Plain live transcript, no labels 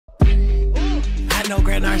no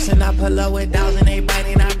grand arson, I pull up with dogs and they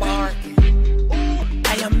biting, I barking.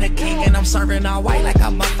 I am the king and I'm serving all white like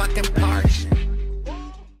I'm a fucking Parsian.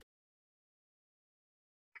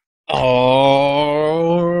 Oh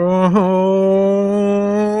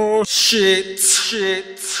shit.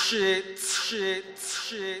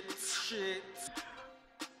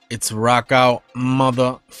 It's rock out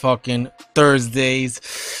motherfucking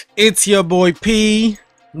Thursdays. It's your boy PDP,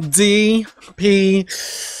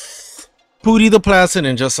 PooTyDaPlacid,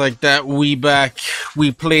 and just like that, we back.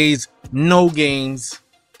 We plays no games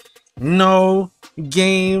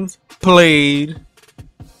played.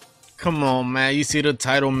 Come on, man. You see the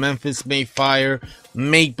title, Memphis May Fire,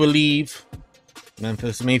 Make Believe.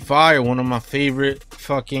 Memphis May Fire, one of my favorite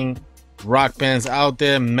fucking rock bands out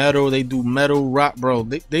there. Metal, they do metal rock, bro.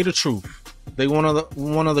 They the truth. They one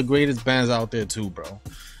of the greatest bands out there too, bro.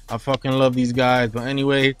 I fucking love these guys. But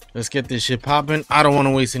anyway, let's get this shit popping. I don't want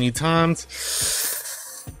to waste any times.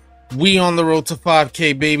 We on the road to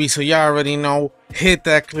 5K, baby. So y'all already know. Hit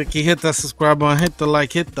that clicky, hit that subscribe button, hit the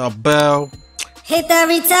like, hit the bell. Hit the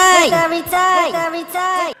retake.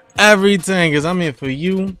 Everything, cause I'm here for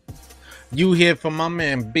you. You here for my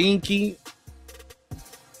man Binky.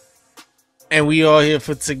 And we all here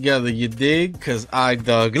for together, you dig? Cause I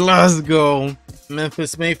dug. Let's go.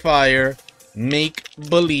 Memphis May Fire. Make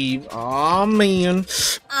Believe. Aw, man.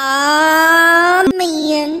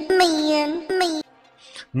 Man.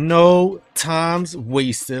 No time's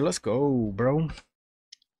wasted. Let's go, bro.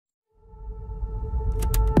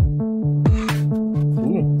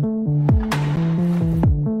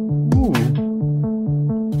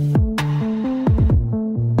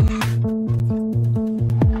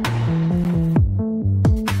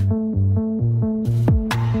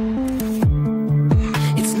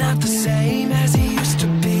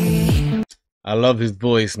 I love his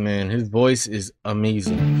voice, man. His voice is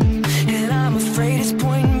amazing. And I'm afraid it's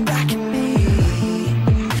pointing back at me.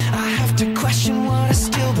 I have to question what I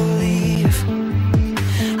still believe.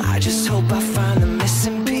 I just hope I find the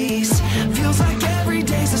missing piece. Feels like every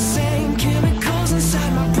day's the same. Chemicals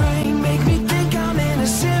inside my brain make me think I'm in a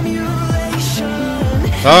simulation.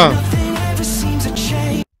 Nothing ever seems to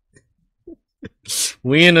change.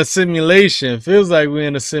 We in a simulation. Feels like we're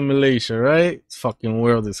in a simulation, right? This fucking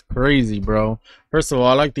world is crazy, bro. First of all,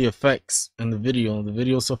 I like the effects in the video. The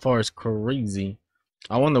video so far is crazy.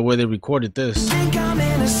 I wonder where they recorded this.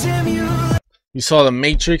 You saw the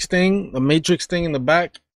Matrix thing? The Matrix thing in the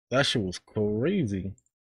back? That shit was crazy.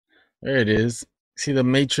 There it is. See the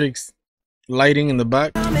Matrix lighting in the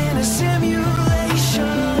back? I'm in a simulation.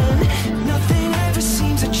 Nothing ever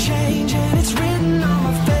seems to change, and it's written on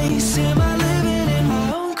my face. Am I living in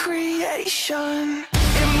my own creation? Am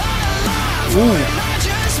I alive or am I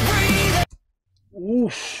just breathing?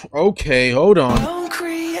 Oof. Okay, hold on. My own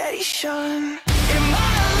creation. Am I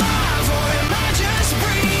alive or am I just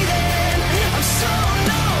breathing? I'm so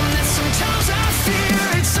numb that sometimes I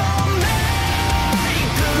fear it's all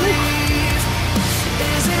make believe.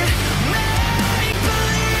 Is it make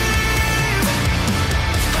believe?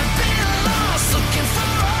 I've been lost looking for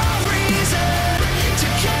a reason to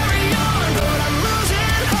carry on, but I'm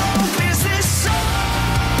losing hope. Is this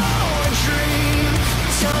all a dream?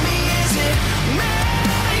 Tell me, is it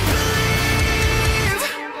make believe?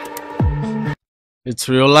 It's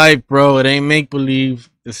real life, bro. It ain't make-believe.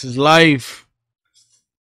 This is life.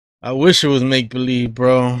 I wish it was make-believe,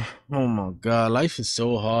 bro. Oh my god, life is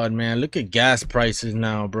so hard, man. Look at gas prices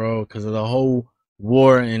now, bro, because of the whole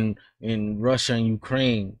war in Russia and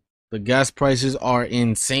Ukraine. The gas prices are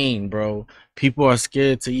insane, bro. People are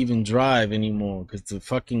scared to even drive anymore because the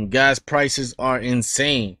fucking gas prices are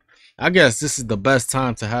insane. I guess this is the best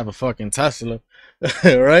time to have a fucking Tesla,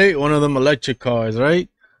 right? One of them electric cars, right?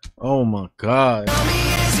 Oh my god. Tell me,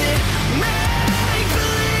 is it make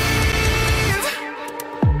believe?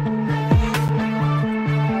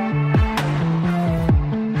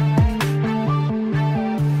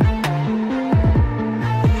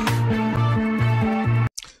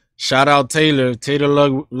 Shout out Taylor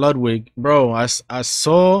Ludwig, bro. I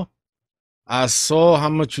saw how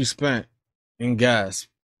much you spent in gas.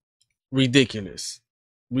 Ridiculous.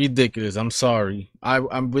 I'm sorry.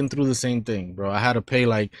 I've been through the same thing, bro. I had to pay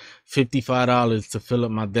like $55 to fill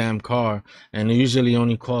up my damn car, and it usually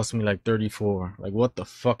only cost me like $34. Like, what the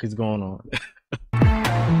fuck is going on? I'm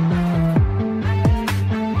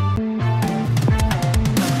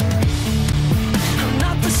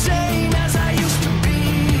not the same as I used to be.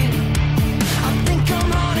 I think I'm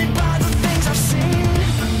haunted by the things I've seen.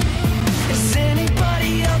 Is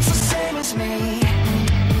anybody else the same as me?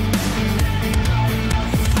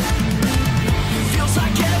 Feels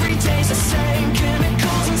like every day's the same.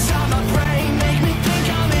 Chemicals inside my brain make me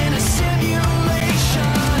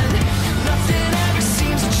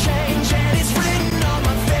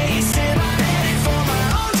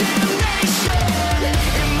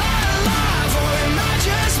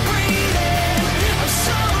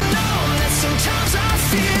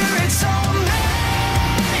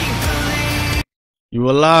You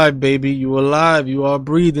alive, baby. You alive. You are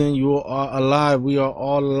breathing. You are alive. We are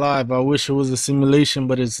all alive. I wish it was a simulation,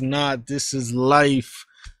 but it's not. This is life.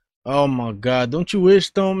 Oh my God. Don't you wish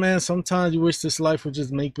though, man? Sometimes you wish this life would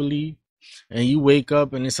just make believe and you wake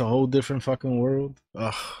up and it's a whole different fucking world.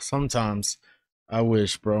 Ugh, sometimes I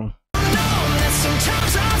wish, bro.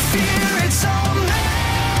 Sometimes I fear it's all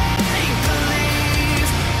make-believe.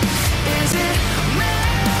 Is it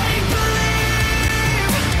make-believe?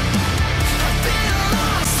 I've been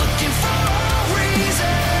lost looking for a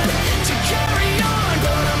reason to carry on,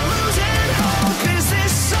 but I'm losing hope. Is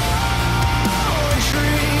this all a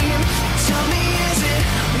dream? Tell me, is it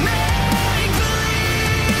make-believe?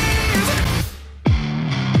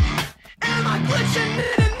 Am I glitching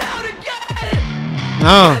in and out again?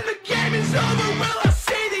 Oh. And the game is over, will I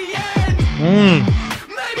see the end?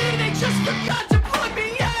 Maybe they just forgot to put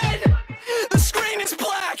me in. The screen is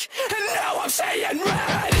black, and now I'm saying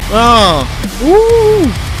red. Oh.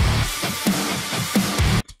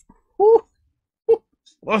 Woo. Woo.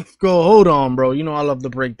 Let's go. Hold on, bro. You know I love the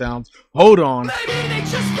breakdowns. Hold on. Maybe they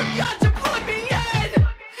just forgot to put me in.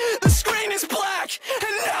 The screen is black,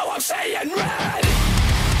 and now I'm saying red.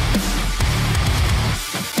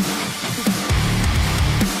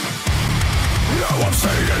 Now I'm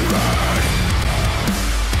saying red.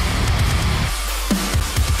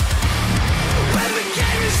 When the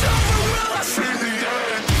game is over, will I see the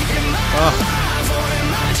end? Am I alive or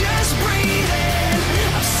am I just breathing?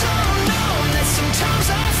 I'm so numb that sometimes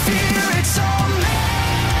I fear it's all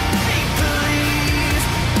make-believe.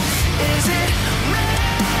 Is it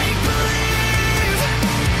make-believe?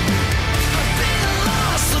 I've been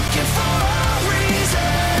lost looking for a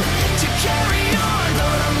reason to carry on,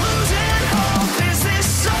 but I'm losing hope. Is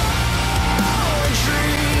this all a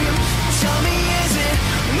dream? Tell me, is it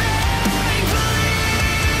make-believe?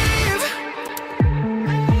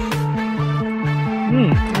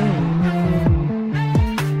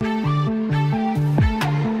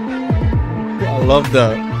 I love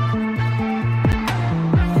that.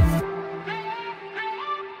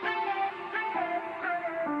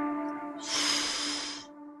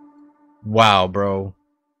 Wow, bro.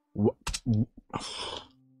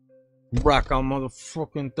 Rock on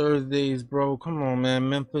motherfucking Thursdays, bro. Come on, man.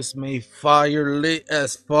 Memphis made fire. Lit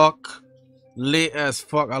as fuck. Lit as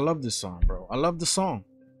fuck. I love this song, bro. I love the song.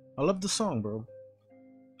 I love the song, bro.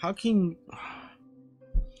 How can...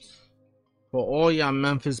 For all y'all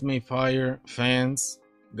Memphis made fire fans,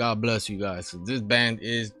 God bless you guys. This band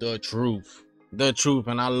is the truth. The truth.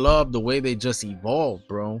 And I love the way they just evolved,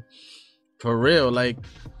 bro. For real. Like,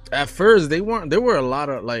 at first there were a lot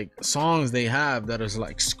of like songs they have that is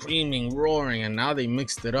like screaming, roaring, and now they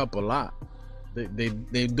mixed it up a lot.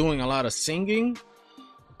 They're doing a lot of singing.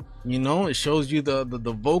 You know, it shows you the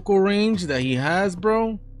vocal range that he has,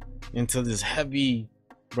 bro, into this heavy,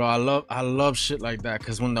 bro. I love shit like that,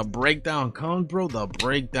 because when the breakdown comes, bro, the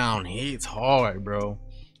breakdown hits hard, bro.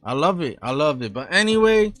 I love it. I love it. But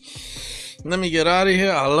anyway, let me get out of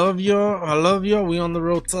here. I love y'all. I love y'all. We on the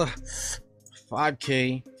road to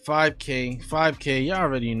 5K. 5K. Y'all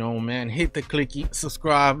already know, man. Hit the clicky,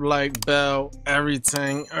 subscribe, like, bell,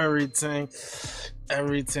 everything,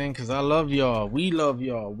 because I love y'all. We love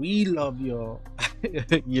y'all.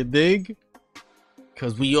 You dig?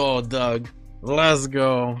 Because we all dug. Let's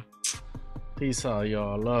go. Peace out,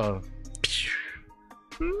 y'all. Love.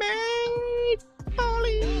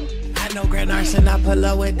 I know Grand Arson, I pull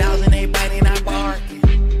up with dogs and they biting, I barking.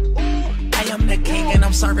 I am the king and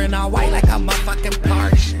I'm serving all white like I'm a fucking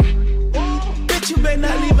Parson. Bitch, you better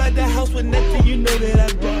not leave out the house with nothing, you know that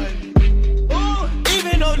I brought it.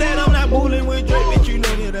 Even though that I'm not fooling with Drake, bitch, you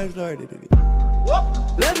know that I started it.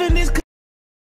 Loving this